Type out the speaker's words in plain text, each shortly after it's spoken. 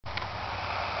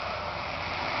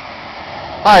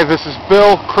Hi, this is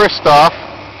Bill Christoff,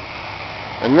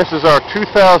 and this is our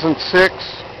 2006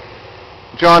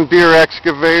 John Deere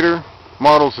excavator.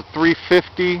 Model's a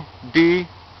 350D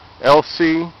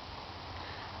LC.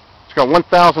 It's got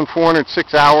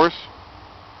 1,406 hours,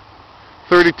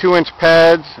 32-inch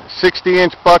pads,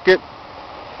 60-inch bucket,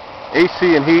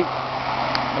 AC and heat,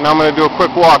 and I'm going to do a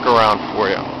quick walk around for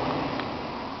you.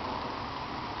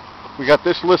 We got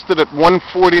this listed at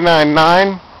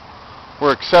 $149,900.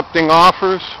 We're accepting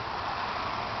offers.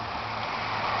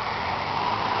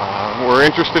 We're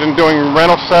interested in doing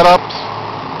rental setups.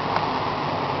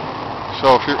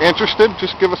 So if you're interested,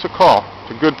 just give us a call.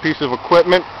 It's a good piece of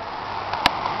equipment.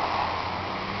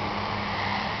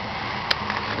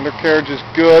 Undercarriage is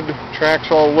good. Tracks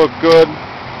all look good.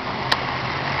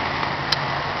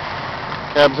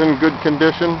 Cab's in good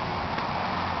condition.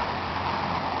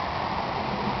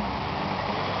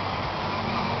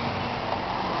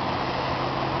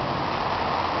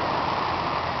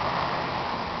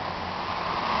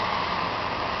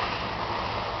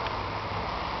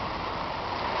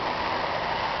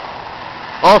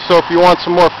 Also, if you want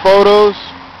some more photos,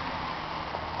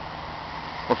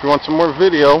 or if you want some more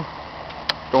video,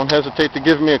 don't hesitate to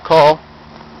give me a call.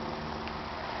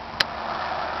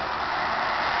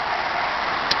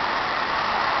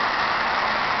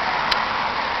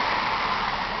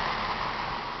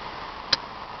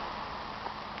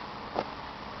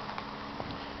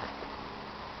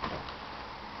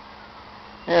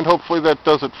 And hopefully that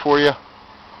does it for you.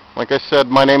 Like I said,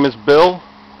 my name is Bill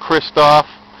Christoff.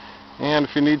 And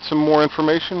if you need some more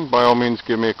information, by all means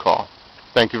give me a call.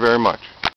 Thank you very much.